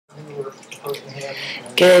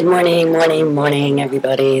Good morning,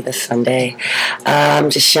 everybody, this Sunday. I'm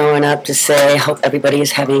just showing up to say I hope everybody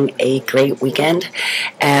is having a great weekend.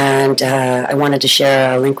 And I wanted to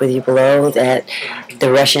share a link with you below that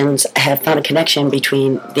the Russians have found a connection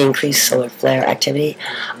between the increased solar flare activity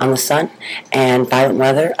on the sun and violent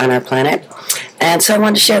weather on our planet. And so I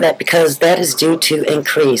wanted to share that because that is due to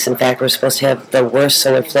increase. In fact, we're supposed to have the worst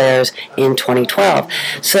solar flares in 2012.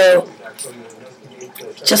 So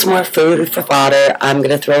just more food for fodder. I'm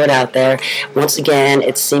going to throw it out there. Once again,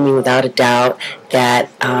 it's seeming without a doubt that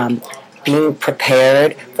being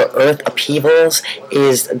prepared for Earth upheavals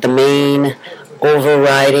is the main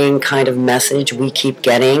overriding kind of message we keep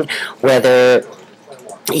getting, whether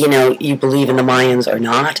you believe in the Mayans or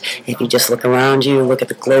not. If you just look around you, look at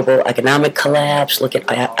the global economic collapse, look at,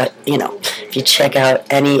 if you check out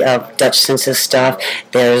any of Dutch census stuff,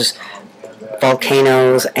 there's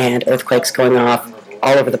volcanoes and earthquakes going off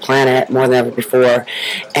all over the planet more than ever before.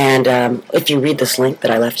 And if you read this link that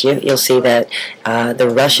I left you, you'll see that the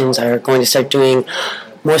Russians are going to start doing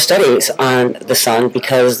more studies on the sun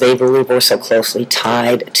because they believe we're so closely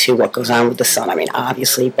tied to what goes on with the sun. I mean,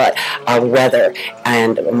 obviously, but our weather,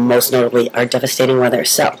 and most notably our devastating weather.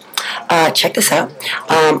 So check this out.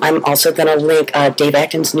 I'm also going to link Dave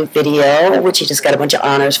Acton's new video, which he just got a bunch of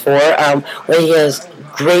honors for, where he has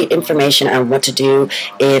great information on what to do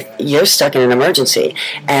if you're stuck in an emergency.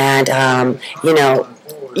 And,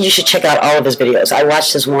 you should check out all of his videos. I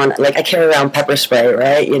watched his one, like I carry around pepper spray,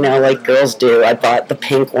 right? Like girls do. I bought the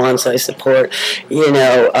pink one, so I support,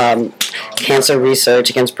 cancer research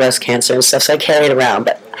against breast cancer and stuff, so I carry it around.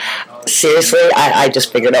 But seriously, I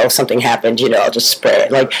just figured, if something happened, I'll just spray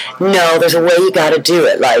it. Like, no, there's a way you got to do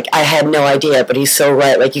it. Like, I had no idea, but he's so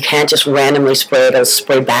right. Like, you can't just randomly spray it. It'll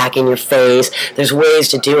spray back in your face. There's ways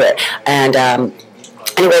to do it. And,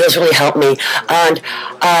 anyway, this really helped me. And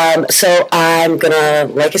so I'm going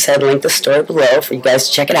to, like I said, link the story below for you guys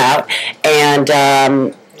to check it out.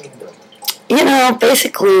 And,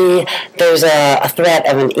 basically there's a threat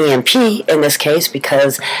of an EMP in this case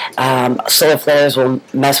because solar flares will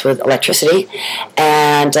mess with electricity.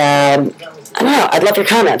 And I don't know, I'd love your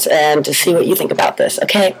comments and to see what you think about this.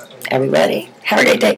 Okay, everybody, have a great day.